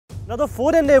Now the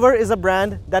Ford Endeavour is a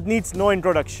brand that needs no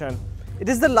introduction. It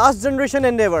is the last generation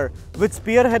Endeavour which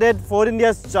spearheaded Ford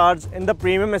India's charge in the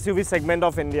premium SUV segment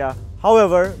of India.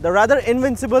 However, the rather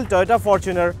invincible Toyota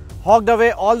Fortuner hogged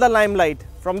away all the limelight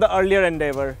from the earlier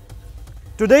Endeavour.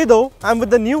 Today though, I am with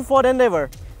the new Ford Endeavour,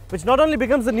 which not only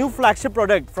becomes the new flagship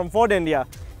product from Ford India,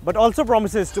 but also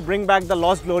promises to bring back the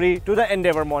lost glory to the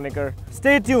Endeavour moniker.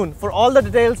 Stay tuned for all the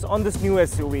details on this new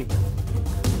SUV.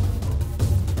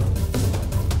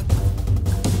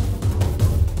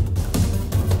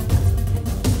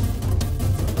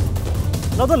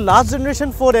 Now the last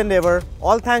generation Ford Endeavour,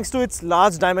 all thanks to its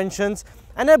large dimensions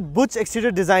and a butch exterior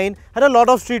design, had a lot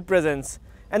of street presence,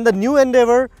 and the new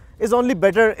Endeavour is only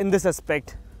better in this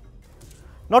aspect.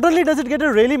 Not only does it get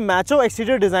a really macho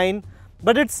exterior design,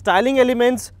 but its styling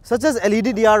elements such as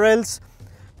LED DRLs,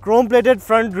 chrome plated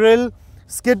front grille,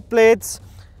 skid plates,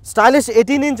 stylish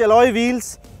 18-inch alloy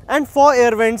wheels and 4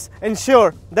 air vents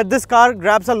ensure that this car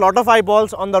grabs a lot of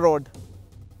eyeballs on the road.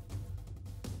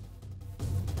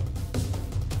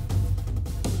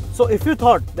 So if you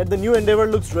thought that the new Endeavour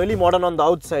looks really modern on the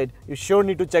outside, you sure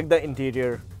need to check the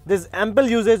interior. There's ample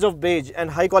usage of beige and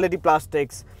high quality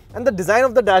plastics, and the design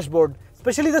of the dashboard,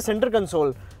 especially the center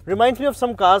console, reminds me of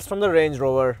some cars from the Range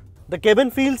Rover. The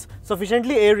cabin feels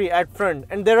sufficiently airy at front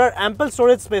and there are ample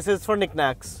storage spaces for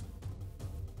knickknacks.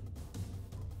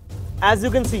 As you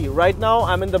can see, right now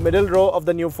I'm in the middle row of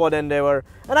the new Ford Endeavour,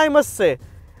 and I must say,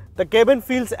 the cabin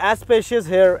feels as spacious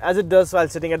here as it does while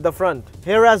sitting at the front.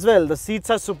 Here as well, the seats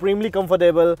are supremely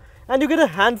comfortable and you get a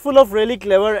handful of really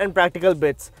clever and practical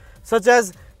bits, such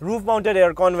as roof-mounted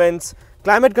aircon vents,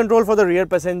 climate control for the rear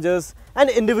passengers and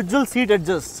individual seat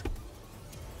adjusts.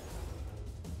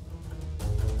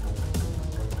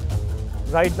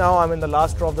 Right now I'm in the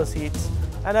last row of the seats,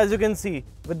 and as you can see,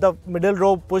 with the middle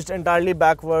row pushed entirely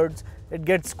backwards, it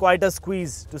gets quite a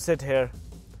squeeze to sit here.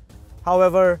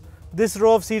 However, this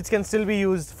row of seats can still be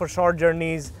used for short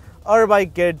journeys or by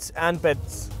kids and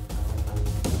pets.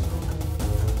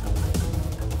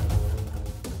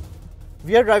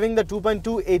 We are driving the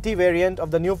 2.2 AT variant of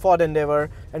the new Ford Endeavour,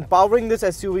 and powering this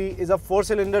SUV is a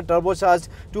 4-cylinder turbocharged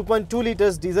 2.2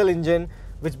 litres diesel engine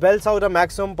which belts out a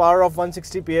maximum power of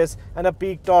 160 PS and a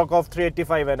peak torque of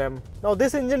 385 Nm. Now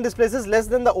this engine displaces less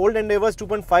than the old Endeavour's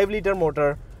 2.5 litre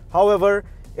motor. However,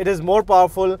 it is more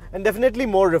powerful and definitely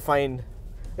more refined.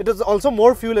 It is also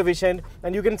more fuel efficient,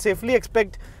 and you can safely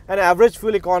expect an average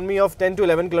fuel economy of 10 to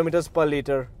 11 km per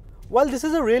litre. While this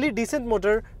is a really decent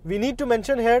motor, we need to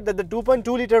mention here that the 2.2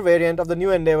 litre variant of the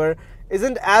new Endeavour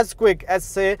isn't as quick as,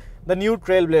 say, the new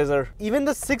Trailblazer. Even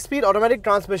the 6-speed automatic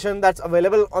transmission that's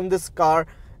available on this car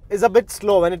is a bit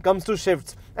slow when it comes to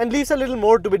shifts and leaves a little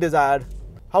more to be desired.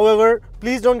 However,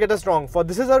 please don't get us wrong, for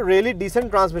this is a really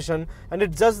decent transmission, and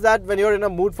it's just that when you're in a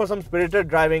mood for some spirited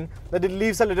driving, that it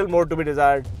leaves a little more to be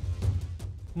desired.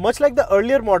 Much like the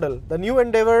earlier model, the new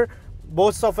Endeavour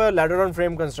boasts of a ladder-on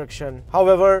frame construction.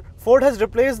 However, Ford has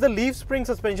replaced the leaf spring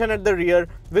suspension at the rear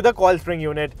with a coil spring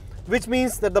unit, which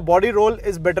means that the body roll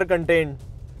is better contained.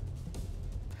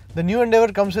 The new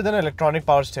Endeavour comes with an electronic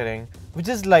power steering, which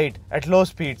is light at low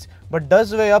speeds but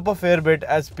does weigh up a fair bit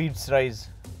as speeds rise.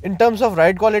 In terms of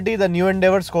ride quality, the new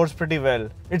Endeavour scores pretty well.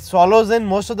 It swallows in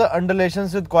most of the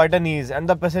undulations with quite an ease, and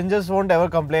the passengers won't ever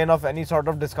complain of any sort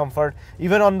of discomfort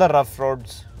even on the rough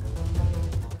roads.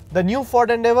 The new Ford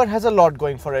Endeavour has a lot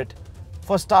going for it.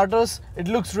 For starters, it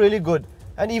looks really good,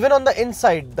 and even on the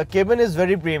inside, the cabin is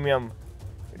very premium.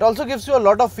 It also gives you a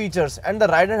lot of features, and the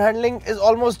ride and handling is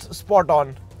almost spot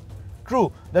on.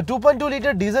 True, the 2.2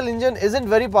 litre diesel engine isn't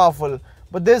very powerful,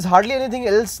 but there's hardly anything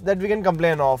else that we can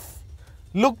complain of.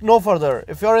 Look no further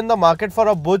if you're in the market for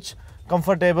a butch,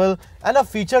 comfortable and a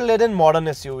feature-laden modern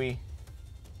SUV.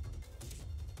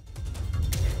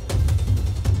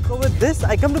 So with this,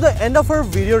 I come to the end of our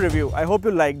video review. I hope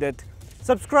you liked it.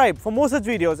 Subscribe for more such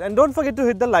videos and don't forget to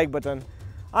hit the like button.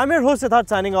 I'm your host Siddharth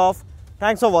signing off.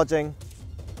 Thanks for watching.